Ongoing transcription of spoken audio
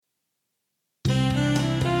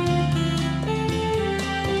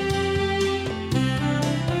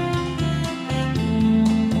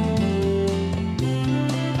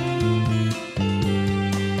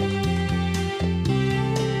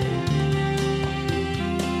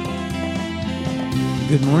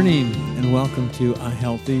Good morning and welcome to A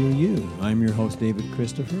Healthier You. I'm your host, David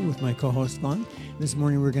Christopher, with my co-host, Fawn. This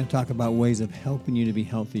morning we're going to talk about ways of helping you to be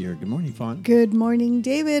healthier. Good morning, Fawn. Good morning,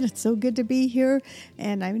 David. It's so good to be here.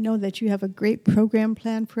 And I know that you have a great program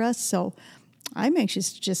planned for us, so I'm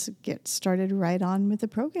anxious to just get started right on with the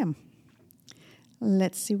program.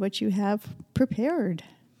 Let's see what you have prepared.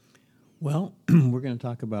 Well, we're going to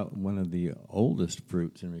talk about one of the oldest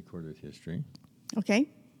fruits in recorded history. Okay.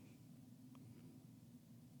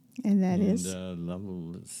 And that is?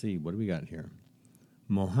 Let's see, what do we got here?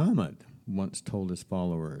 Muhammad once told his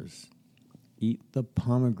followers, eat the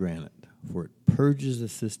pomegranate, for it purges the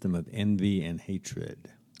system of envy and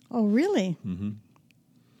hatred. Oh, really? Mm-hmm.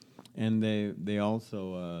 And they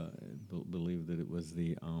also believe that it was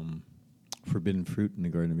the forbidden fruit in the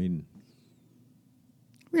Garden of Eden.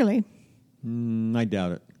 Really? I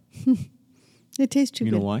doubt it. It tastes too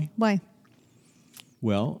good. You know why? Why?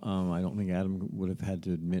 Well, I don't think Adam would have had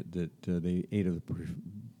to admit that they ate of the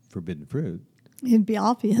forbidden fruit. It'd be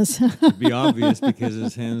obvious. It'd be obvious because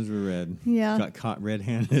his hands were red. Yeah. Got caught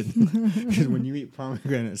red-handed. Because when you eat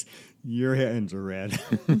pomegranates, your hands are red.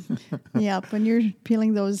 Yeah, when you're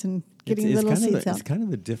peeling those and getting little seeds out. It's kind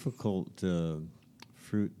of a difficult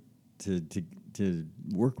fruit to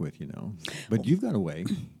work with, you know. But you've got a way.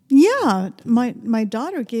 Yeah. My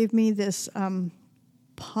daughter gave me this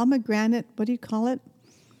pomegranate, what do you call it?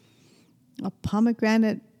 A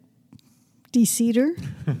pomegranate de-seeder.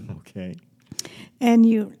 Okay. And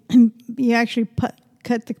you actually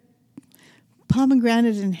cut the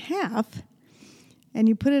pomegranate in half, and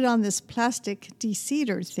you put it on this plastic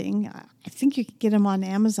de-seeder thing. I think you could get them on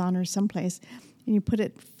Amazon or someplace. And you put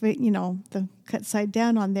it, the cut side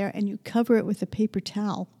down on there, and you cover it with a paper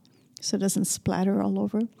towel so it doesn't splatter all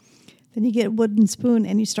over. Then you get a wooden spoon,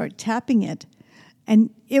 and you start tapping it, and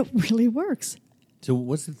it really works. So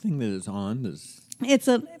what's the thing that it's on?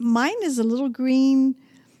 Mine is a little green.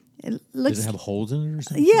 Does it have holes in it or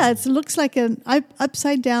something? Yeah, it looks like an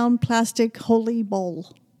upside down plastic holy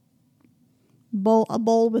bowl. A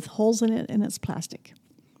bowl with holes in it, and it's plastic.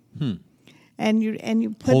 And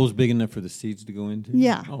you put holes big enough for the seeds to go into?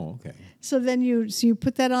 Yeah. Oh, okay. So then you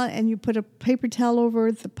put that on, and you put a paper towel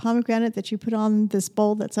over the pomegranate that you put on this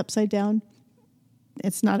bowl that's upside down.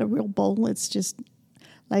 It's not a real bowl. It's just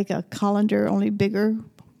like a colander, only bigger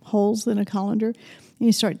holes than a colander. And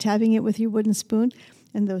you start tapping it with your wooden spoon,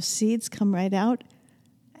 and those seeds come right out.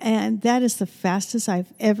 And that is the fastest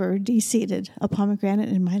I've ever de-seeded a pomegranate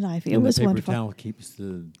in my life. It was wonderful. The paper towel keeps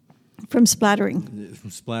from splattering.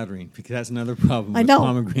 Because that's another problem with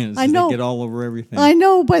pomegranates. I know. They get all over everything. I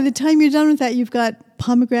know. By the time you're done with that, you've got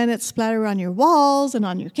pomegranate splatter on your walls and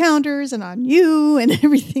on your counters and on you and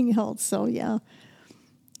everything else. So, yeah.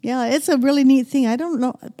 Yeah, it's a really neat thing. I don't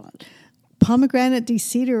know about pomegranate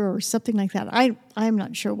de-seeder or something like that. I'm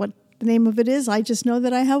not sure what the name of it is. I just know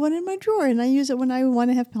that I have one in my drawer, and I use it when I want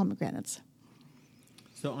to have pomegranates.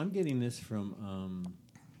 So I'm getting this from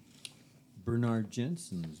Bernard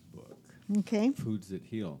Jensen's book, okay, Foods That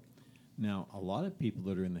Heal. Now, a lot of people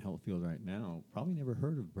that are in the health field right now probably never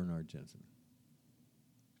heard of Bernard Jensen.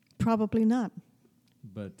 Probably not.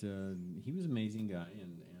 But he was an amazing guy,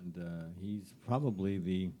 and he's probably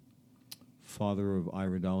the father of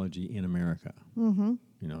iridology in America. Mm-hmm.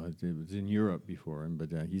 You know, it was in Europe before, but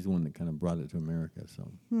he's the one that kind of brought it to America.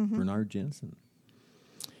 So, Bernard Jensen.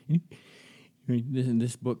 In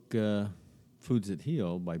this book, Foods That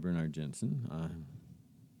Heal by Bernard Jensen,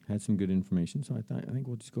 had some good information, so I think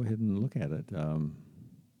we'll just go ahead and look at it.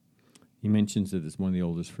 He mentions that it's one of the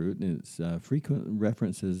oldest fruit, and its frequent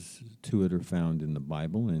references to it are found in the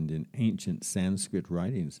Bible and in ancient Sanskrit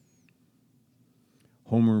writings.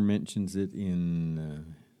 Homer mentions it in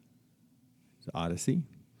the Odyssey,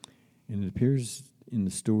 and it appears in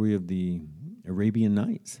the story of the Arabian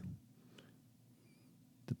Nights.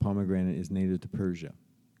 The pomegranate is native to Persia.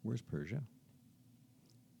 Where's Persia?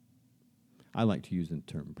 I like to use the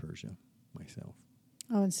term Persia myself.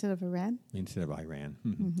 Oh, instead of Iran? Instead of Iran.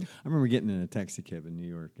 I remember getting in a taxi cab in New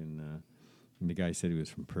York, and the guy said he was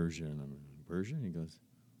from Persia, and I'm like, Persia? And he goes,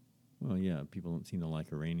 well, yeah, people don't seem to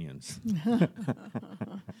like Iranians.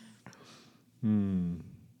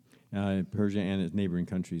 Persia and its neighboring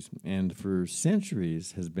countries, and for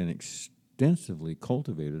centuries has been extensively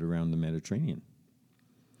cultivated around the Mediterranean,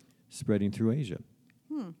 spreading through Asia.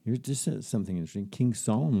 Here's just something interesting. King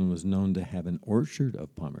Solomon was known to have an orchard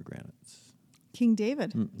of pomegranates. King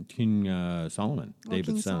David. King Solomon, David's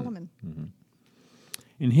King son. Solomon. Mm-hmm.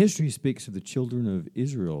 And history speaks of the children of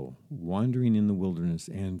Israel wandering in the wilderness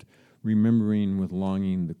and remembering with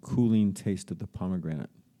longing the cooling taste of the pomegranate.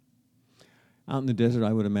 Out in the desert,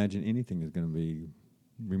 I would imagine anything is going to be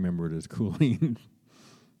remembered as cooling.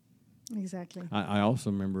 Exactly. I also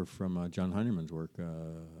remember from John Heinemann's work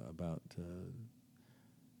about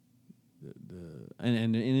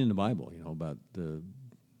and in the Bible, about the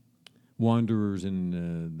wanderers in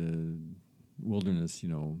the wilderness,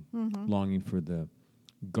 longing for the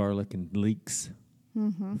garlic and leeks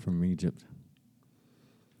from Egypt.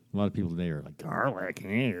 A lot of people today are like, garlic,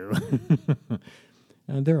 ew.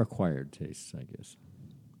 And they're acquired tastes, I guess.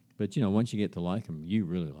 But, once you get to like them, you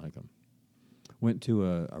really like them. Went to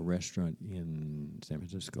a restaurant in San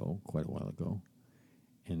Francisco quite a while ago,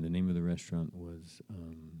 and the name of the restaurant was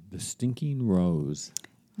The Stinking Rose.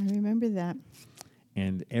 I remember that.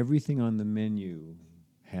 And everything on the menu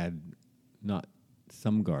had not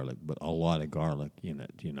some garlic, but a lot of garlic in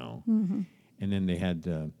it, Mm-hmm. And then they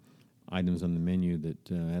had items on the menu that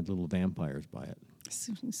had little vampires by it.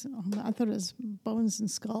 So, I thought it was bones and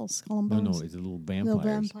skull and bones. No, it's little vampires. Little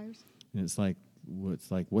vampires. And it's like,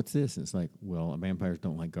 what's this? And it's like, well, vampires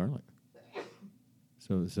don't like garlic.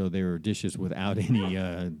 So they were dishes without any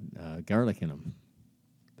garlic in them.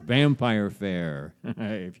 Vampire fare,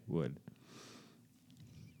 if you would.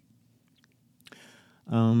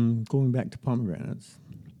 Going back to pomegranates,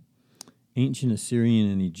 ancient Assyrian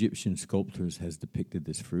and Egyptian sculptors has depicted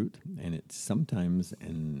this fruit, and it's sometimes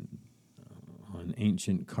on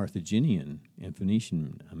ancient Carthaginian and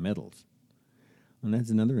Phoenician medals. And that's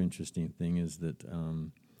another interesting thing is that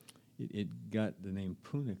it got the name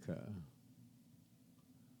punica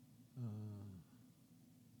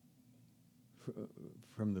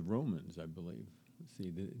from the Romans, I believe. Let's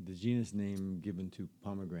see, the genus name given to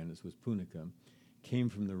pomegranates was punica, came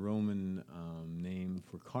from the Roman name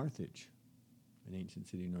for Carthage, an ancient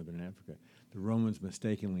city in northern Africa. The Romans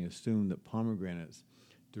mistakenly assumed that pomegranates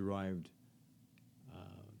derived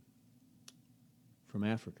from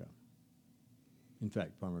Africa. In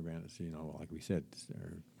fact, pomegranates, like we said,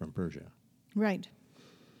 are from Persia. Right.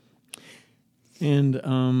 And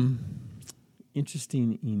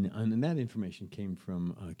interesting, and that information came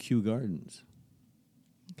from Kew Gardens.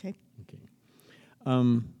 Okay.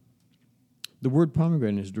 The word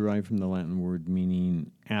pomegranate is derived from the Latin word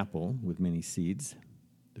meaning apple with many seeds.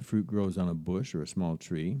 The fruit grows on a bush or a small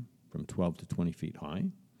tree from 12 to 20 feet high.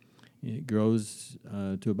 It grows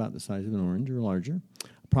to about the size of an orange or larger.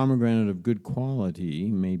 A pomegranate of good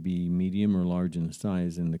quality may be medium or large in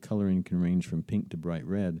size, and the coloring can range from pink to bright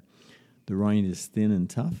red. The rind is thin and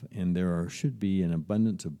tough, and there should be an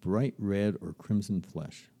abundance of bright red or crimson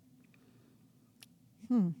flesh.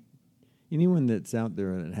 Anyone that's out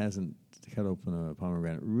there that hasn't cut open a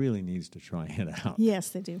pomegranate really needs to try it out. Yes,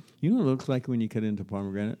 they do. You know what it looks like when you cut into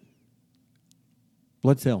pomegranate?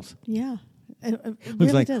 Blood cells. Yeah. It Looks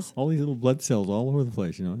really like does. all these little blood cells all over the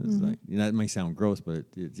place, It's like, that may sound gross, but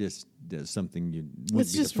it just is something wouldn't be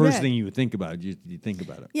the first red. thing you would think about. You think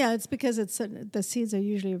about it. Yeah, it's because the seeds are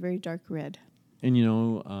usually a very dark red. And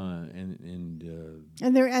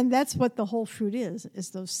And that's what the whole fruit is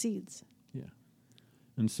those seeds. Yeah.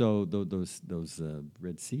 And so those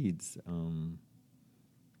red seeds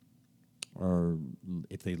are,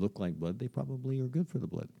 if they look like blood, they probably are good for the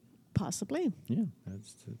blood. Possibly. Yeah,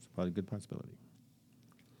 that's probably a good possibility.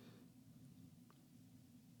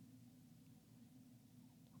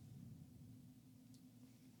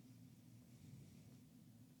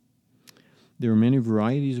 There are many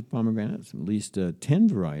varieties of pomegranates. At least 10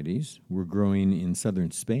 varieties were growing in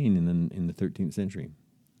southern Spain in the 13th century.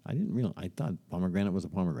 I didn't realize. I thought pomegranate was a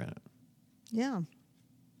pomegranate. Yeah.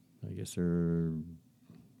 I guess there are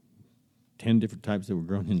 10 different types that were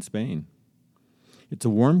grown in Spain. It's a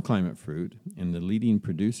warm climate fruit, and the leading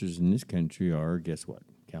producers in this country are, guess what?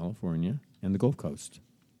 California and the Gulf Coast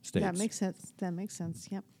states. That makes sense.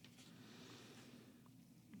 Yep.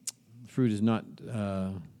 Fruit is not.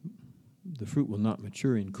 The fruit will not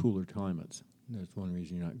mature in cooler climates. That's one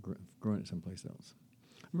reason you're not growing it someplace else.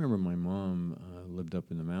 I remember my mom lived up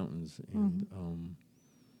in the mountains, and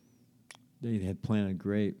they had planted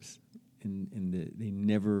grapes, and they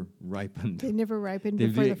never ripened. They never ripened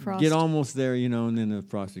before the frost. Get almost there, and then the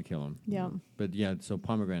frost would kill them. Yeah. But yeah, so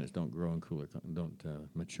pomegranates don't grow in don't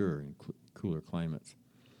mature in cooler climates.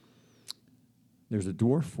 There's a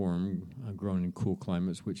dwarf form grown in cool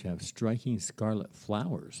climates which have striking scarlet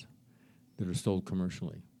flowers that are sold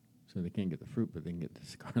commercially. So they can't get the fruit, but they can get the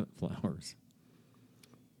scarlet flowers.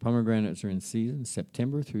 Pomegranates are in season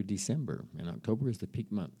September through December, and October is the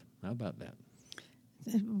peak month. How about that?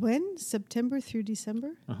 When? September through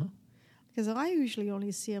December? Uh-huh. Because I usually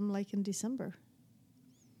only see them like in December.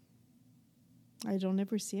 I don't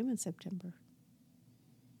ever see them in September.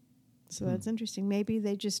 So that's interesting. Maybe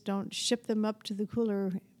they just don't ship them up to the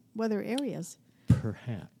cooler weather areas.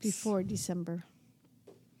 Perhaps. Before December.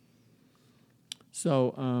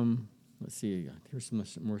 So Let's see. Here's some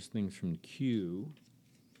more things from Q.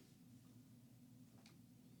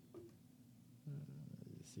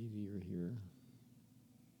 See here.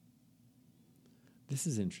 This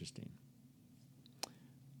is interesting.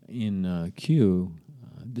 In Q,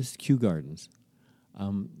 this is Kew Gardens.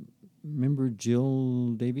 Remember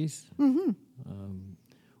Jill Davies? Mm-hmm.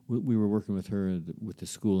 We were working with her with the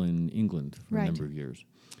school in England for a number of years.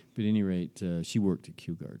 But at any rate, she worked at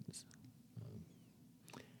Kew Gardens.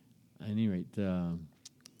 At any rate,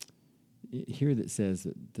 here that says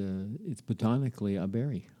that it's botanically a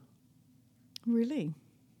berry. Really?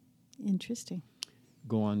 Interesting.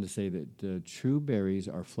 Go on to say that true berries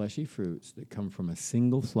are fleshy fruits that come from a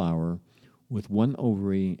single flower with one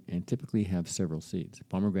ovary and typically have several seeds.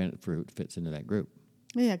 Pomegranate fruit fits into that group.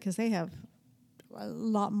 Yeah, because they have a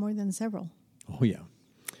lot more than several. Oh, yeah.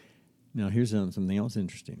 Now, here's something else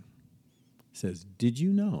interesting. It says, did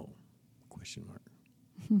you know, ?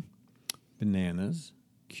 Bananas,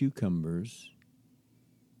 cucumbers,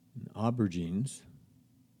 and aubergines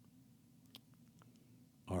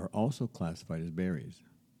are also classified as berries.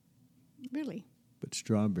 Really? But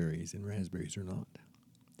strawberries and raspberries are not.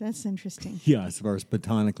 That's interesting. Yeah, as far as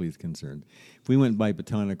botanically is concerned. If we went by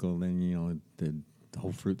botanical, then, the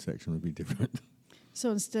whole fruit section would be different.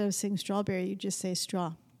 So instead of saying strawberry, you just say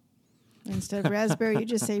straw. Instead of raspberry, you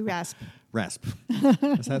just say rasp. Rasp.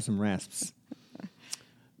 Let's have some rasps.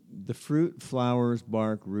 The fruit, flowers,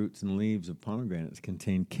 bark, roots, and leaves of pomegranates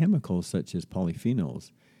contain chemicals such as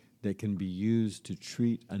polyphenols that can be used to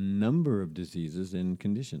treat a number of diseases and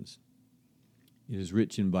conditions. It is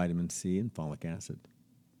rich in vitamin C and folic acid.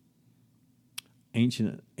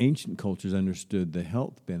 Ancient cultures understood the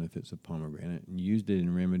health benefits of pomegranate and used it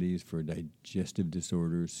in remedies for digestive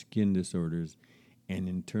disorders, skin disorders, and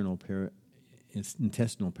intestinal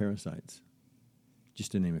parasites,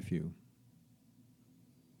 just to name a few.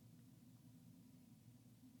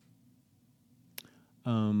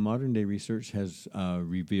 Modern day research has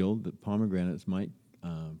revealed that pomegranates might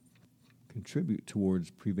contribute towards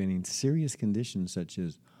preventing serious conditions such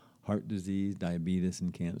as heart disease, diabetes,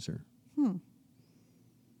 and cancer.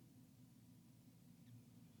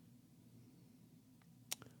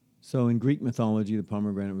 So in Greek mythology, the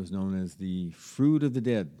pomegranate was known as the fruit of the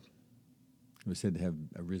dead. It was said to have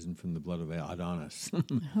arisen from the blood of Adonis.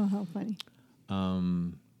 Oh, how funny.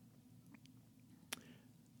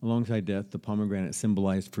 Alongside death, the pomegranate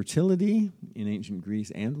symbolized fertility in ancient Greece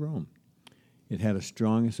and Rome. It had a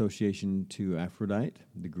strong association to Aphrodite,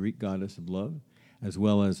 the Greek goddess of love, as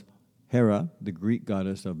well as Hera, the Greek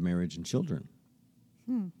goddess of marriage and children.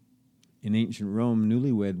 In ancient Rome,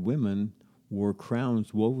 newlywed women wore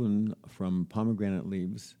crowns woven from pomegranate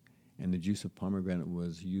leaves, and the juice of pomegranate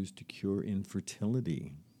was used to cure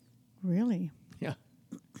infertility. Really? Yeah.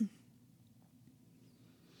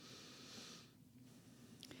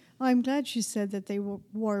 Oh, I'm glad you said that they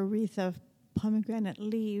wore a wreath of pomegranate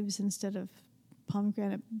leaves instead of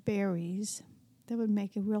pomegranate berries. That would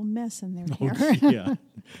make a real mess in their hair. Yeah.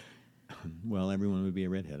 Well, everyone would be a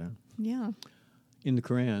redhead, huh? Yeah. In the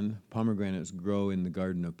Quran, pomegranates grow in the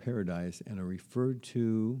Garden of Paradise and are referred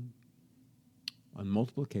to on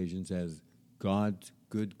multiple occasions as God's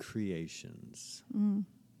good creations.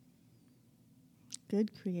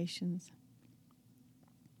 Good creations.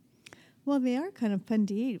 Well, they are kind of fun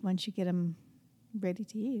to eat once you get them ready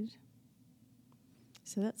to eat.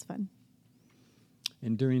 So that's fun.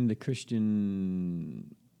 And during the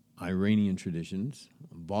Christian Iranian traditions,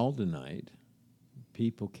 Valdenite,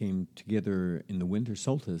 people came together in the winter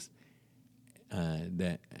solstice and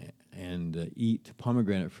eat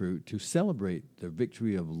pomegranate fruit to celebrate the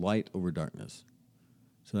victory of light over darkness.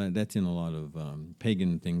 So that's in a lot of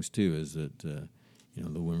pagan things too, is that the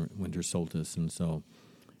winter solstice, and so.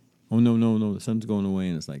 Oh, no, the sun's going away,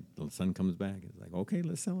 and it's like the sun comes back. It's like, okay,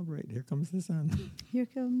 let's celebrate. Here comes the sun. Here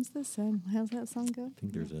comes the sun. How's that song go? I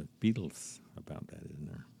think there's a Beatles about that, isn't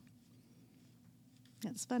there?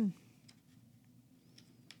 That's fun.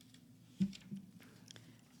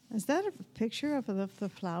 Is that a picture of the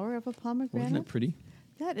flower of a pomegranate? Wasn't that pretty?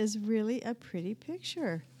 That is really a pretty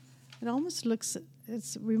picture. It almost looks,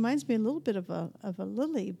 reminds me a little bit of a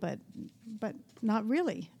lily, but not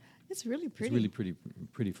really. It's really pretty. It's really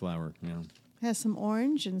pretty flower, yeah. Has some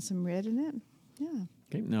orange and some red in it. Yeah.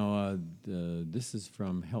 Okay, now this is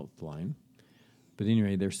from Healthline. But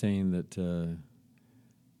anyway, they're saying that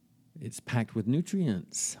it's packed with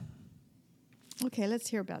nutrients. Okay, let's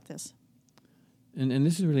hear about this. And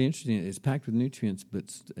this is really interesting. It's packed with nutrients, but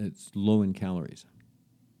it's low in calories.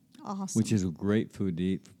 Awesome. Which is a great food to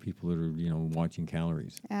eat for people that are, watching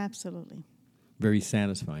calories. Absolutely. Very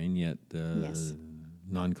satisfying, yet yes.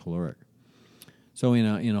 non-caloric. So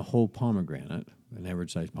in a whole pomegranate, an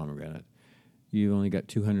average size pomegranate, you only got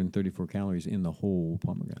 234 calories in the whole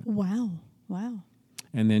pomegranate. Wow.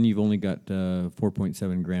 And then you've only got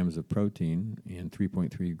 4.7 grams of protein and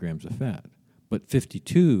 3.3 grams of fat, but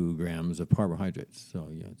 52 grams of carbohydrates. So,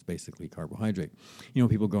 yeah, it's basically carbohydrate. You know,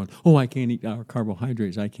 people going, oh, I can't eat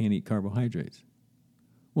carbohydrates. I can't eat carbohydrates.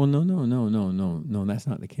 Well, no, that's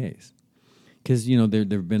not the case. Because, you know, there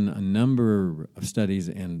have been a number of studies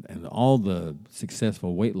and all the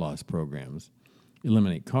successful weight loss programs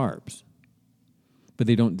eliminate carbs. But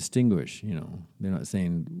they don't distinguish, you know. They're not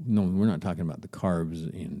saying, no, we're not talking about the carbs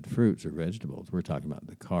in fruits or vegetables. We're talking about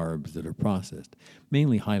the carbs that are processed,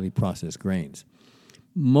 mainly highly processed grains.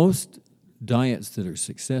 Most diets that are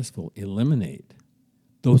successful eliminate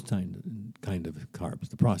those kind of carbs,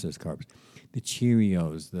 the processed carbs, the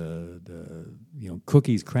Cheerios, the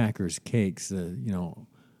cookies, crackers, cakes,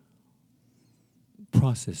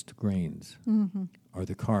 processed grains are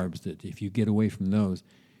the carbs that if you get away from those,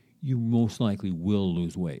 you most likely will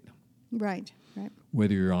lose weight. Right.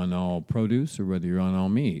 Whether you're on all produce or whether you're on all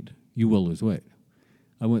meat, you will lose weight.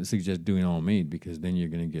 I wouldn't suggest doing all meat because then you're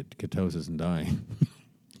going to get ketosis and die.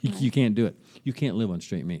 You can't do it. You can't live on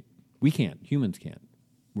straight meat. We can't. Humans can't.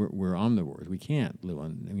 We're omnivores. We can't live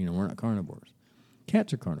on, we're not carnivores.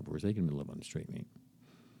 Cats are carnivores. They can live on straight meat.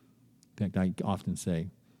 In fact, I often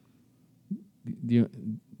say, the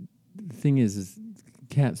thing is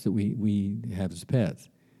cats that we have as pets,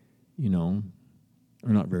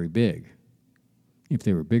 are not very big. If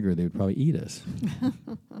they were bigger, they would probably eat us.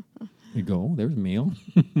 They'd go, oh, there's a meal.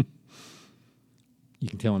 You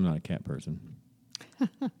can tell I'm not a cat person.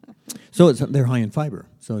 So they're high in fiber.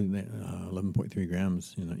 So 11.3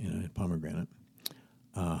 grams in a pomegranate.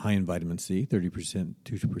 High in vitamin C,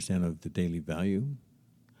 2% of the daily value.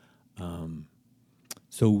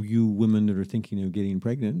 So you women that are thinking of getting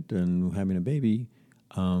pregnant and having a baby,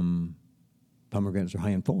 pomegranates are high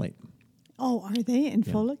in folate. Oh, are they in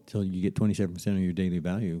folate? So you get 27% of your daily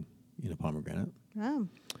value in a pomegranate. Wow.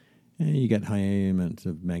 And you get high amounts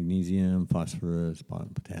of magnesium, phosphorus,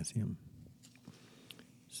 potassium.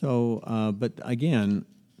 So, but again,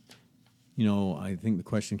 I think the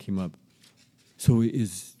question came up, so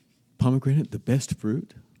is pomegranate the best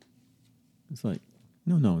fruit? It's like,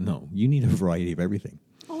 no. You need a variety of everything.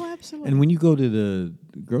 Oh, absolutely. And when you go to the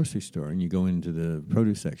grocery store and you go into the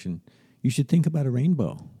produce section, you should think about a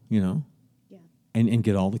rainbow, Yeah. And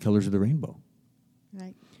get all the colors of the rainbow.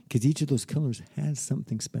 Right. Because each of those colors has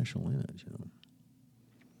something special in it,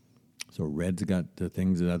 So red's got the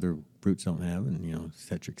things that other fruits don't have, and, et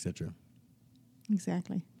cetera, et cetera.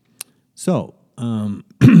 Exactly. So,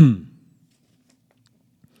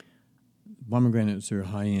 pomegranates are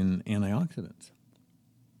high in antioxidants.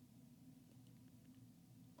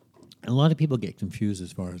 A lot of people get confused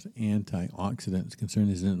as far as antioxidants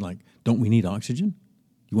concerned. Isn't it like, don't we need oxygen?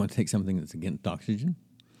 You want to take something that's against oxygen?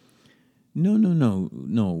 No.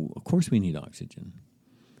 Of course we need oxygen.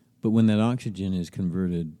 But when that oxygen is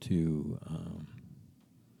converted to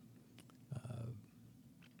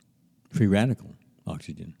free radical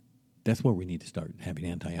oxygen, that's where we need to start having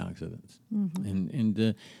antioxidants. Mm-hmm. And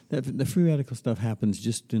the free radical stuff happens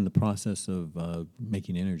just in the process of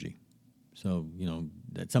making energy. So,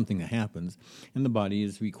 that's something that happens, and the body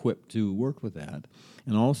is equipped to work with that.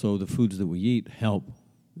 And also the foods that we eat help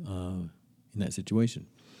in that situation.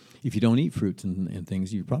 If you don't eat fruits and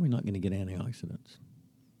things, you're probably not going to get antioxidants.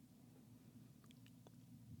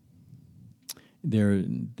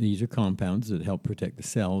 These are compounds that help protect the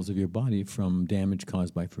cells of your body from damage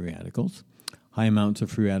caused by free radicals. High amounts of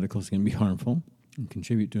free radicals can be harmful and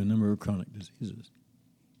contribute to a number of chronic diseases.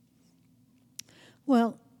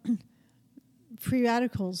 Well, free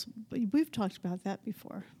radicals, we've talked about that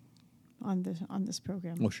before on this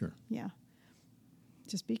program. Oh, sure. Yeah.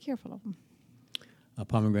 Just be careful of them.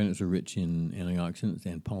 Pomegranates are rich in antioxidants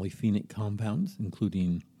and polyphenic compounds,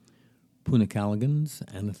 including punicalagins,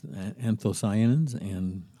 anthocyanins,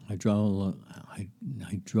 and hydrolyzable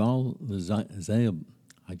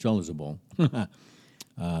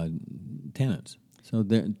tannins. So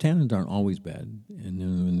tannins aren't always bad, and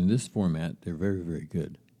in this format, they're very, very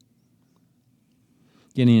good.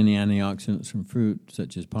 Getting any antioxidants from fruit,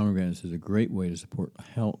 such as pomegranates, is a great way to support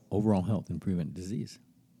overall health and prevent disease.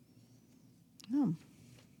 Oh.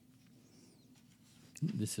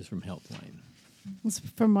 This is from Healthline. It's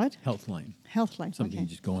from what? Healthline. Healthline. Something okay. you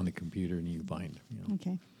just go on the computer and you find.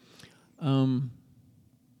 Okay.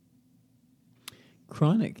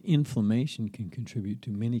 Chronic inflammation can contribute to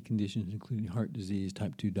many conditions, including heart disease,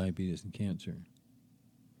 type 2 diabetes, and cancer.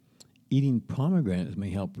 Eating pomegranates may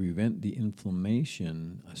help prevent the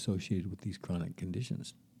inflammation associated with these chronic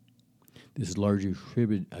conditions. This is largely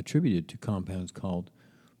attributed to compounds called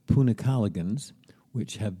punicalagins,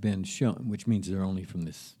 which have been shown, which means they're only from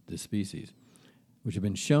this species, which have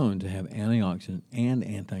been shown to have antioxidant and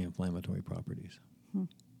anti-inflammatory properties.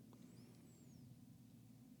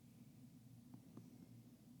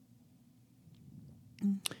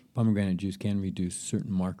 Pomegranate juice can reduce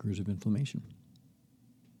certain markers of inflammation.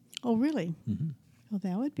 Oh, really? Mm-hmm. Well,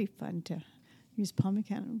 that would be fun to use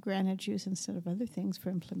pomegranate juice instead of other things for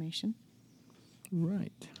inflammation.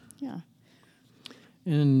 Right. Yeah.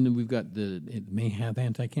 And we've got it may have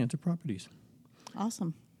anti-cancer properties.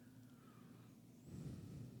 Awesome.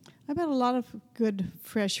 I bet a lot of good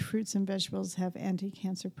fresh fruits and vegetables have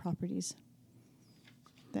anti-cancer properties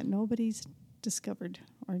that nobody's discovered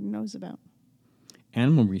or knows about.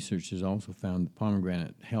 Animal research has also found that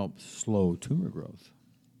pomegranate helps slow tumor growth.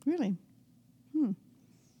 Really?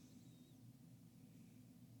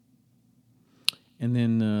 And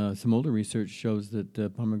then some older research shows that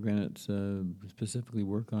pomegranates specifically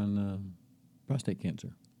work on prostate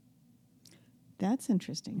cancer. That's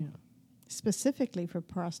interesting. Yeah. Specifically for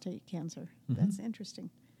prostate cancer. Mm-hmm. That's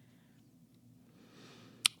interesting.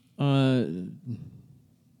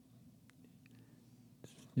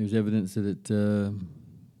 There's evidence that it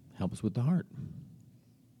helps with the heart.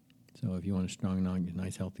 So if you want a strong,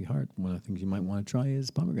 nice, healthy heart, one of the things you might want to try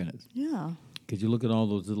is pomegranates. Yeah. Because you look at all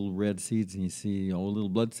those little red seeds and you see all little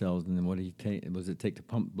blood cells, and then what do you take? What does it take to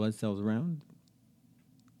pump blood cells around?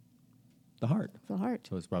 The heart. The heart.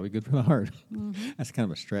 So it's probably good for the heart. Mm-hmm. That's kind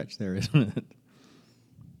of a stretch there, isn't it?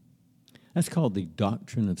 That's called the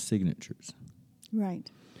doctrine of signatures. Right.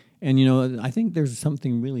 And, you know, I think there's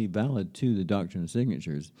something really valid to the doctrine of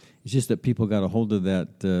signatures. It's just that people got a hold of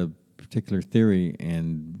that particular theory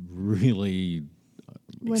and really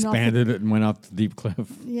expanded it and went off the deep cliff.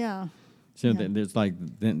 Yeah. So Yeah. there's like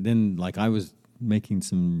then like I was making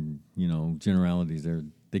some, you know, generalities there.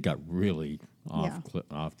 They got really off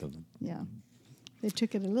the. Yeah. They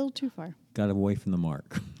took it a little too far. Got away from the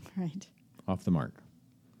mark. Right. Off the mark.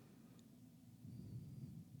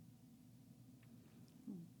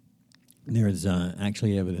 There is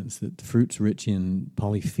actually evidence that the fruits rich in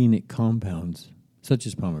polyphenic compounds, such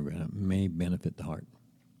as pomegranate, may benefit the heart.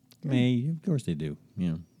 May, of course they do.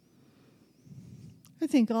 Yeah. I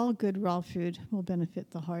think all good raw food will benefit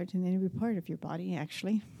the heart and every part of your body,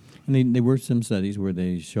 actually. And there were some studies where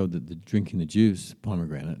they showed that drinking the juice,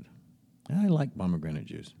 pomegranate, and I like pomegranate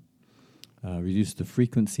juice, reduced the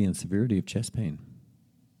frequency and severity of chest pain.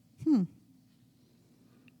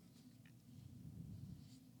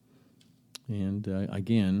 And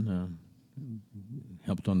again,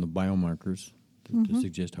 helped on the biomarkers to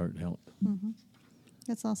suggest heart health. Mm-hmm.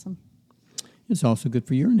 That's awesome. It's also good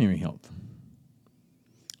for urinary health.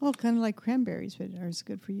 Oh, kind of like cranberries, but are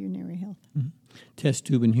good for urinary health. Mm-hmm. Test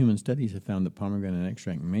tube and human studies have found that pomegranate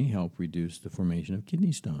extract may help reduce the formation of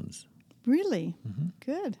kidney stones. Really? Mm-hmm.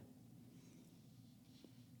 Good.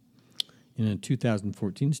 In a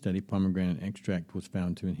 2014 study, pomegranate extract was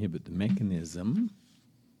found to inhibit the mechanism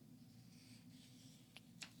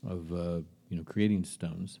of creating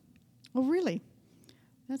stones. Oh, really?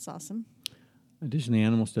 That's awesome. Additionally,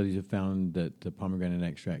 animal studies have found that the pomegranate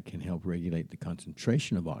extract can help regulate the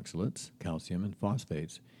concentration of oxalates, calcium, and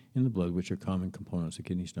phosphates in the blood, which are common components of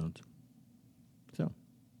kidney stones. So,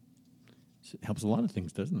 it helps a lot of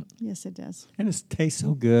things, doesn't it? Yes, it does. And it tastes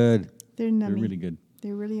so good. They're nummy. They're really good.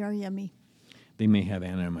 They really are yummy. They may have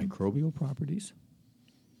antimicrobial properties.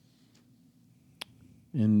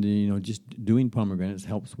 And, just doing pomegranates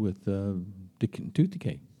helps with tooth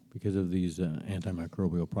decay because of these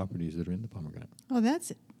antimicrobial properties that are in the pomegranate. Oh,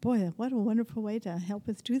 that's it. Boy, what a wonderful way to help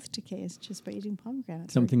with tooth decay is just by eating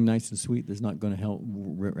pomegranates. Something nice and sweet that's not going to help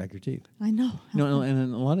wreck your teeth. I know. No,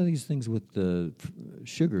 and a lot of these things with the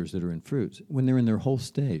sugars that are in fruits, when they're in their whole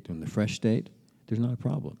state, in the fresh state, there's not a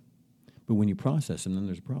problem. But when you process them, then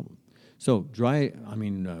there's a problem. So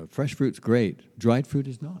fresh fruit's great. Dried fruit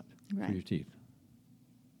is not for your teeth.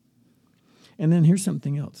 And then here's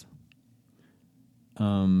something else.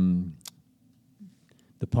 The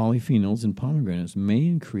polyphenols in pomegranates may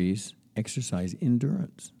increase exercise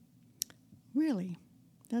endurance. Really?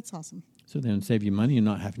 That's awesome. So then save you money and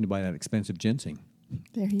not having to buy that expensive ginseng.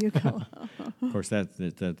 There you go. Of course, that's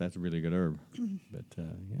a really good herb. But,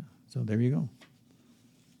 so there you go.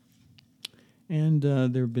 And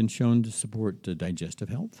they've been shown to support digestive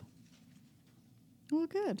health. Well,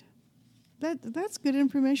 good. That's good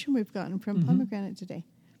information we've gotten from pomegranate today.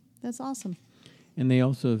 That's awesome. And they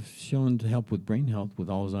also have shown to help with brain health with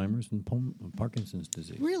Alzheimer's and Parkinson's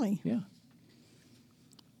disease. Really? Yeah.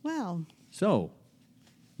 Wow. So,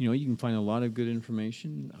 You can find a lot of good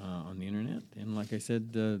information on the internet. And like I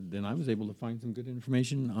said, then I was able to find some good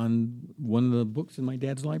information on one of the books in my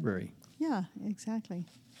dad's library. Yeah, exactly.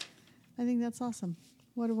 I think that's awesome.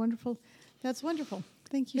 That's wonderful.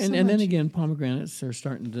 Thank you so much. And then again, pomegranates are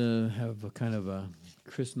starting to have a kind of a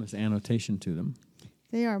Christmas annotation to them.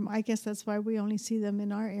 They are. I guess that's why we only see them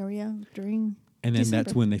in our area during And then December.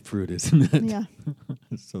 that's when they fruit, isn't it? Yeah.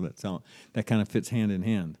 So that kind of fits hand in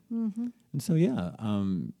hand. Mm-hmm. And so,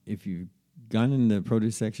 if you've gone in the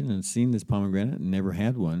produce section and seen this pomegranate and never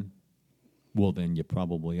had one, well, then you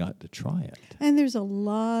probably ought to try it. And there's a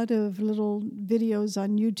lot of little videos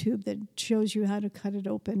on YouTube that shows you how to cut it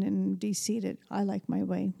open and de-seed it. I like my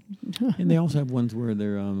way. And they also have ones where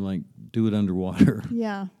they're do it underwater.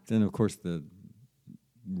 Yeah. Then, of course, the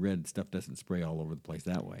red stuff doesn't spray all over the place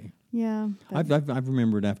that way. Yeah. I've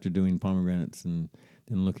remembered after doing pomegranates and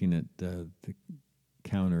then looking at the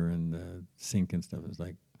counter and the sink and stuff, it's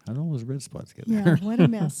like, how did all those red spots get there? Yeah, what a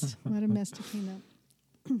mess. What a mess to clean up.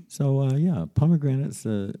 So, pomegranates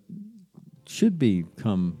should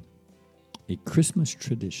become a Christmas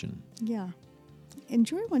tradition. Yeah.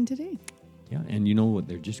 Enjoy one today. Yeah, and you know what?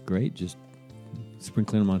 They're just great, just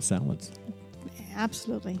sprinkling them on salads.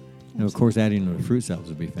 Absolutely. And, of course, adding them to fruit salads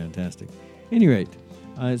would be fantastic. At any rate,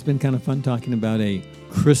 it's been kind of fun talking about a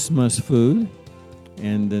Christmas food,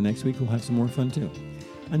 and next week we'll have some more fun, too.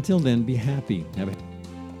 Until then, be happy. Have a